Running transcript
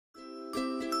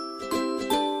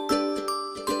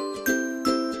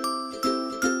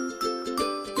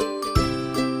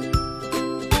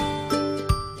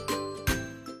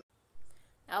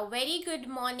very good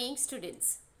morning,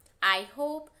 students. I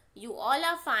hope you all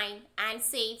are fine and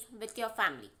safe with your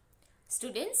family.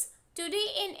 Students, today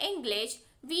in English,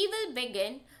 we will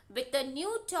begin with a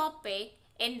new topic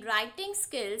in writing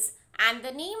skills, and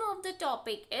the name of the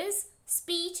topic is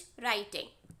speech writing.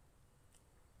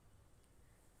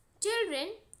 Children,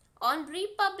 on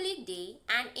Republic Day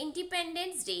and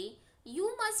Independence Day,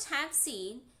 you must have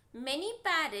seen many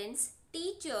parents,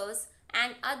 teachers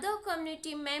and other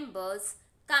community members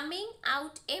coming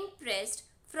out impressed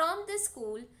from the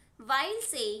school while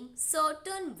saying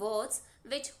certain words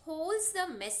which holds the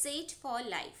message for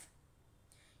life.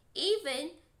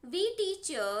 Even we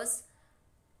teachers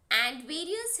and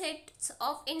various heads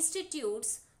of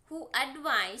institutes who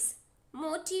advise,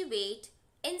 motivate,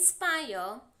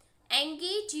 inspire,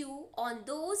 engage you on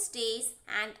those days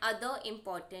and other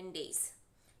important days.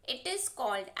 It is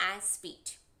called as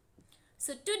speech.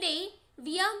 So today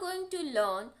we are going to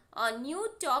learn a new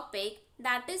topic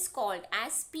that is called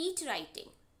as speech writing.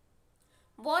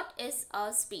 What is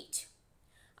a speech?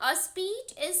 A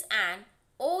speech is an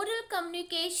oral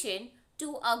communication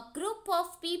to a group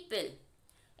of people.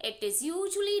 It is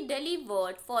usually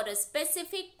delivered for a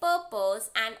specific purpose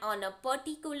and on a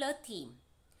particular theme.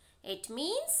 It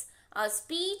means a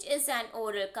speech is an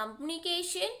oral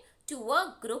communication to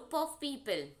a group of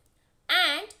people,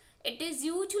 and it is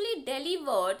usually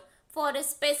delivered for a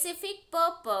specific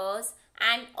purpose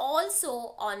and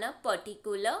also on a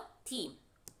particular theme.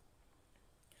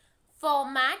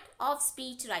 Format of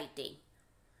speech writing.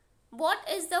 What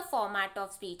is the format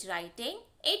of speech writing?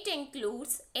 It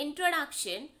includes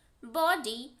introduction,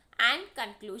 body and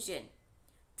conclusion.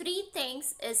 Three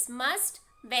things is must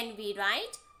when we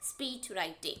write speech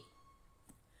writing.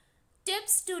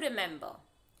 Tips to remember.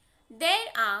 There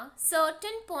are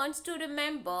certain points to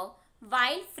remember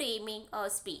while framing a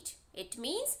speech. It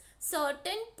means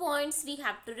certain points we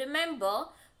have to remember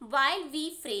while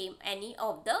we frame any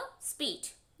of the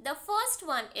speech. The first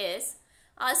one is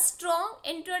a strong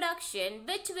introduction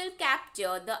which will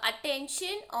capture the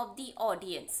attention of the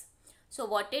audience. So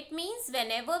what it means,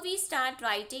 whenever we start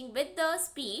writing with the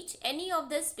speech, any of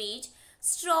the speech,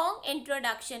 strong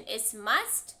introduction is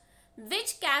must,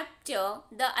 which capture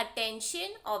the attention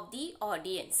of the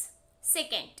audience.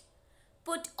 Second,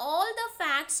 put all the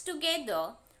facts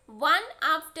together one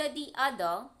after the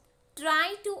other.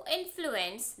 Try to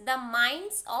influence the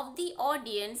minds of the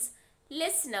audience,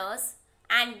 listeners,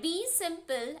 and be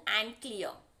simple and clear.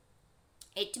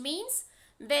 It means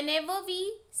whenever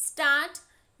we start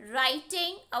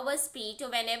writing our speech or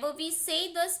whenever we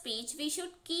say the speech, we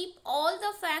should keep all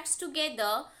the facts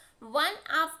together one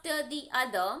after the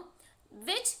other,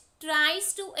 which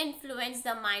tries to influence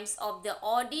the minds of the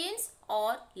audience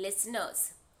or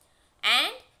listeners.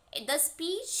 And the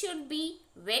speech should be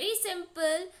very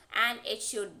simple and it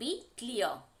should be clear.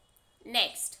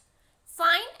 Next,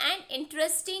 find an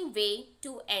interesting way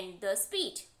to end the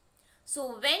speech.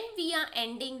 So when we are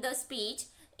ending the speech,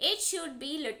 it should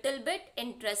be little bit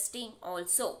interesting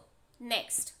also.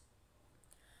 Next,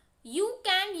 you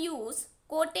can use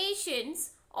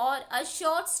quotations or a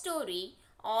short story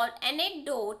or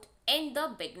anecdote in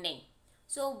the beginning.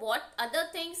 So what other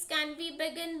things can we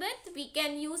begin with? We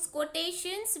can use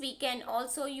quotations, we can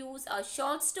also use a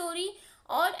short story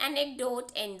or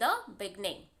anecdote in the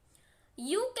beginning.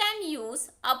 You can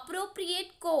use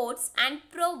appropriate quotes and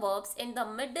proverbs in the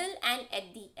middle and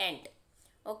at the end.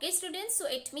 Okay students, so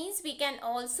it means we can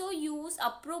also use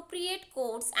appropriate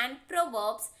quotes and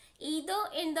proverbs either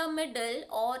in the middle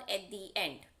or at the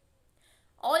end.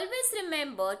 Always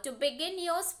remember to begin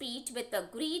your speech with a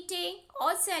greeting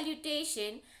or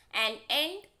salutation and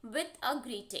end with a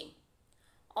greeting.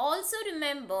 Also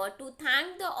remember to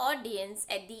thank the audience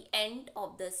at the end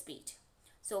of the speech.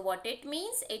 So what it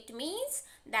means? It means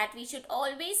that we should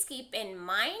always keep in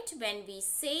mind when we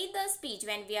say the speech,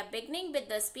 when we are beginning with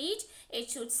the speech, it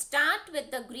should start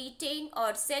with the greeting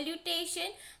or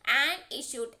salutation and it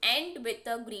should end with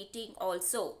the greeting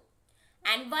also.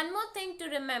 And one more thing to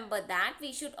remember, that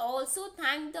we should also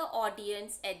thank the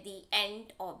audience at the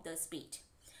end of the speech.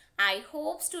 I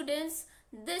hope students,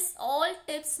 this all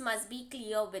tips must be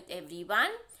clear with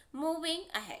everyone. Moving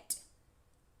ahead.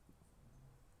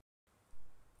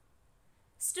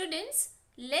 Students,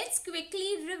 let's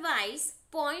quickly revise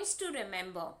points to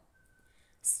remember.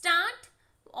 Start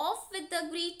off with the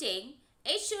greeting.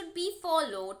 It should be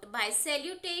followed by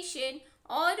salutation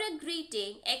or a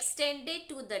greeting extended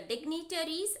to the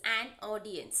dignitaries and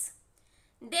audience.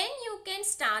 Then you can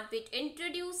start with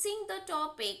introducing the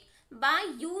topic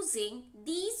by using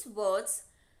these words.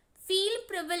 Feel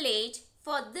privileged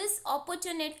for this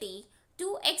opportunity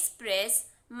to express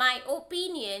my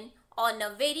opinion on a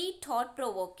very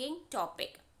thought-provoking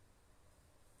topic.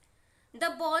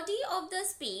 The body of the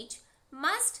speech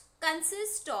must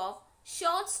consist of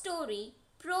short story,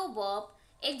 proverb,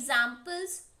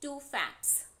 examples to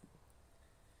facts.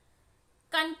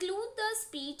 Conclude the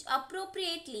speech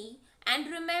appropriately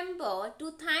and remember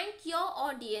to thank your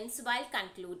audience while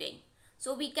concluding.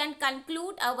 So we can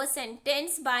conclude our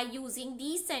sentence by using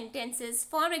these sentences.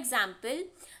 For example,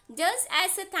 just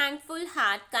as a thankful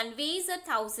heart conveys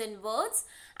 1,000 words,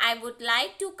 I would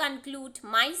like to conclude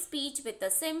my speech with a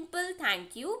simple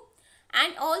thank you.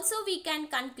 And also we can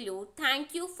conclude,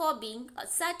 thank you for being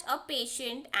such a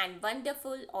patient and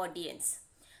wonderful audience.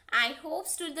 I hope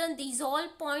students these all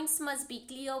points must be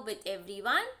clear with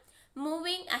everyone.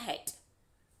 Moving ahead.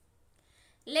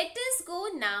 Let us go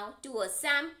now to a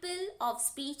sample of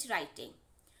speech writing.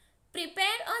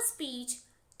 Prepare a speech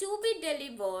to be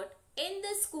delivered in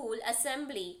the school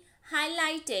assembly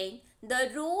highlighting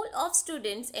the role of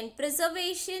students in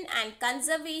preservation and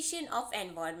conservation of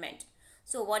environment.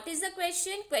 So what is the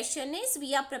question? Question is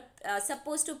we are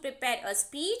supposed to prepare a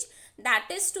speech that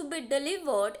is to be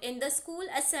delivered in the school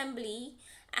assembly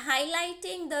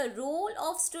highlighting the role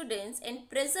of students in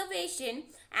preservation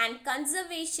and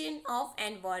conservation of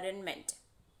environment.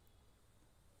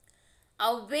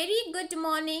 A very good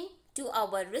morning to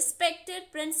our respected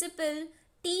principal,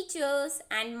 teachers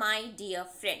and my dear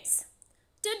friends.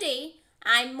 Today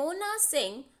I am Mona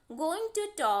Singh going to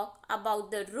talk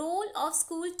about the role of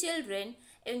school children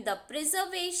in the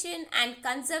preservation and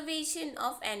conservation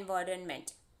of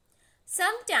environment.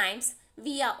 Sometimes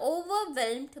we are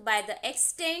overwhelmed by the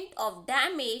extent of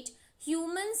damage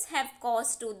humans have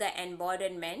caused to the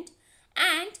environment,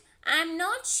 and I am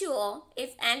not sure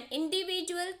if an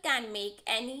individual can make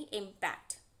any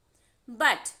impact.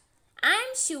 But I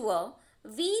am sure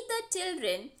we the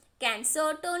children can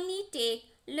certainly take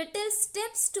little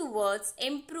steps towards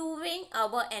improving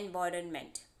our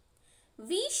environment.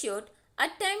 We should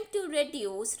attempt to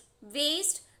reduce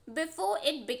waste before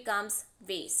it becomes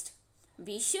waste.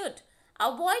 We should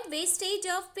avoid wastage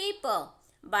of paper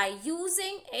by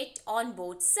using it on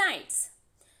both sides.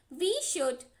 We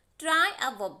should try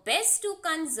our best to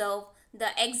conserve the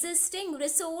existing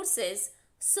resources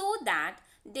so that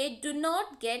they do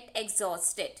not get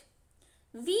exhausted.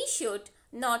 We should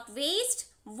not waste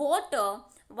water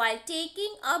while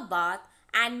taking a bath,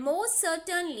 and most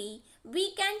certainly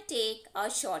we can take a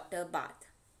shorter bath.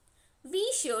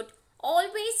 We should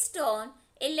always turn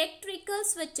electrical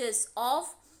switches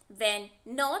off when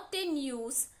not in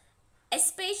use,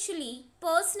 especially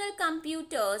personal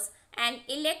computers and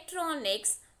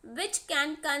electronics which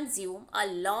can consume a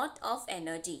lot of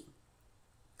energy.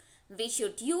 We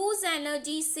should use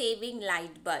energy saving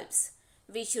light bulbs.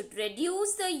 We should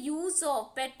reduce the use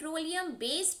of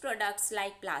petroleum-based products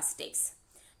like plastics.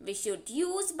 We should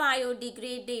use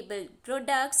biodegradable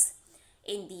products.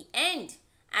 In the end,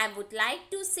 I would like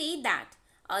to say that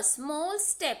a small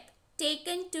step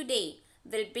taken today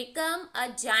will become a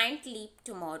giant leap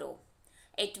tomorrow.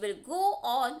 It will go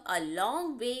on a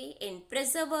long way in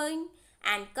preserving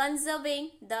and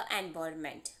conserving the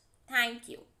environment. Thank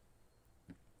you.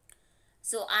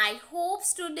 So I hope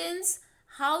students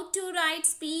how to write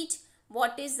speech,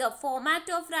 what is the format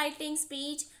of writing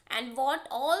speech, and what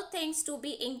all things to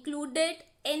be included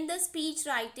in the speech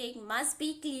writing must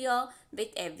be clear with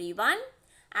everyone.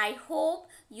 I hope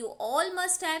you all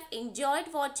must have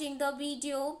enjoyed watching the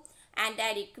video, and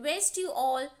I request you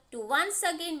all to once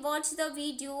again watch the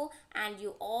video and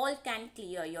you all can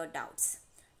clear your doubts.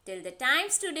 Till the time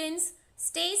students,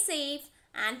 stay safe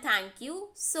and thank you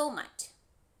so much.